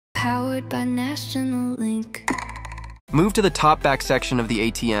Powered by National Link. Move to the top back section of the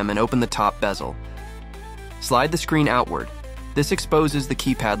ATM and open the top bezel. Slide the screen outward. This exposes the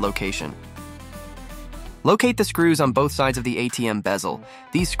keypad location. Locate the screws on both sides of the ATM bezel.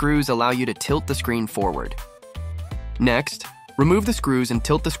 These screws allow you to tilt the screen forward. Next, remove the screws and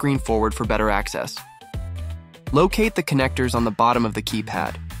tilt the screen forward for better access. Locate the connectors on the bottom of the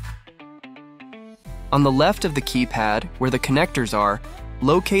keypad. On the left of the keypad, where the connectors are,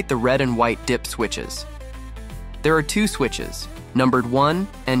 locate the red and white dip switches. There are two switches, numbered 1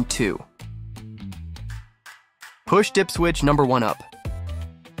 and 2. Push dip switch number 1 up.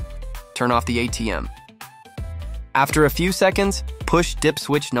 Turn off the ATM. After a few seconds, push dip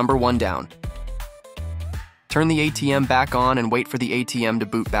switch number 1 down. Turn the ATM back on and wait for the ATM to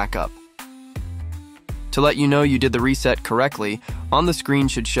boot back up. To let you know you did the reset correctly, on the screen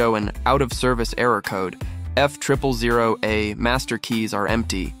should show an out-of-service error code, F000A, master keys are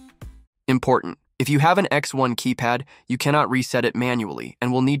empty. Important. If you have an X1 keypad, you cannot reset it manually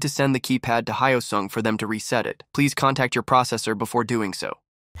and will need to send the keypad to Hyosung for them to reset it. Please contact your processor before doing so.